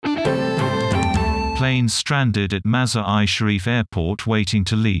planes stranded at Mazar-i-Sharif Airport waiting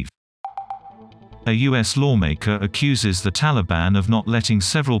to leave. A U.S. lawmaker accuses the Taliban of not letting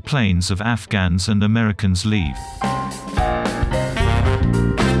several planes of Afghans and Americans leave.